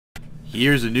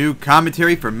Here's a new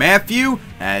commentary for Matthew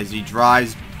as he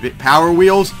drives Power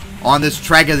Wheels on this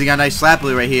track as he got a nice slap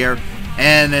wheel right here.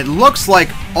 And it looks like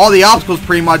all the obstacles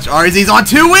pretty much are as he's on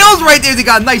 2 wheels right there. He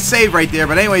got a nice save right there.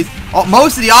 But anyways,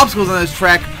 most of the obstacles on this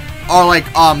track are like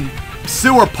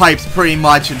sewer pipes pretty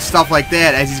much and stuff like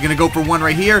that, as he's going to go for one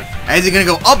right here. As he's going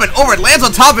to go up and over. It lands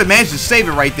on top of it. Managed to save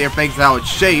it right there thanks to how it's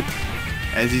shaped.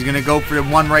 As he's going to go for the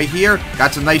one right here.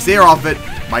 Got some nice air off it.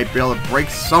 Might be able to break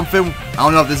something. I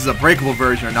don't know if this is a breakable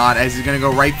version or not. As he's going to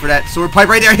go right for that sewer pipe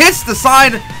right there. Hits the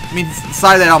side. I mean, the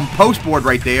side of that post board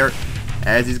right there.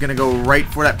 As he's going to go right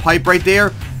for that pipe right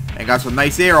there. And got some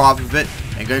nice air off of it.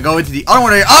 And going to go into the other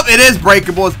one right up. It is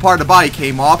breakable as part of the body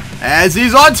came off. As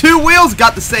he's on 2 wheels.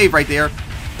 Got the save right there.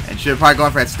 And should have probably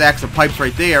gone for that stacks of pipes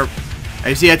right there. And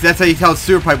you see, that's how you tell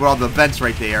sewer pipe with all the vents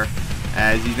right there.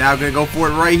 As he's now going to go for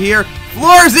it right here.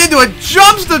 Floors into it.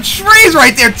 Jumps the trees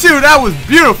right there too. That was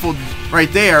beautiful right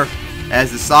there.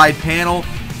 As the side panel,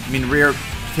 rear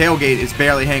tailgate is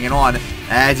barely hanging on.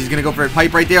 As he's going to go for a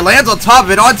pipe right there. Lands on top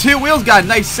of it on 2 wheels. Got a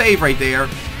nice save right there.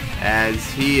 As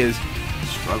he is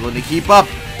struggling to keep up.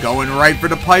 Going right for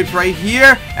the pipes right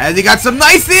here. As he got some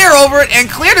nice air over it. And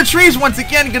clear the trees once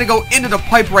again. Going to go into the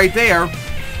pipe right there.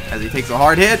 As he takes a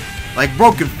hard hit. Like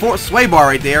broken sway bar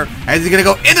right there. As he's going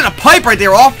to go into the pipe right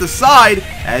there off the side.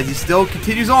 As he still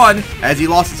continues on. As he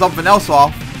lost something else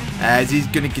off. As he's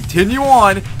going to continue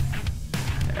on.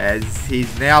 As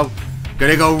he's now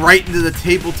going to go right into the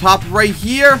tabletop right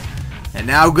here. And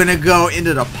now going to go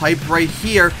into the pipe right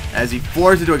here. As he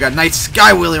floors into it. Got a nice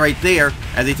sky wheelie right there.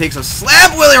 As he takes a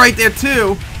slab wheelie right there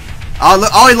too.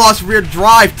 Oh, he lost rear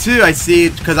drive too, I see.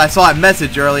 Because I saw that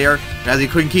message earlier. As he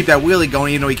couldn't keep that wheelie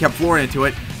going even though he kept flooring into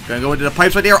it. Gonna go into the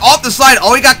pipes right there, off the side.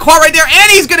 Oh, he got caught right there,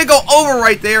 and he's gonna go over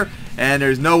right there. And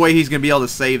there's no way he's gonna be able to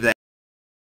save that.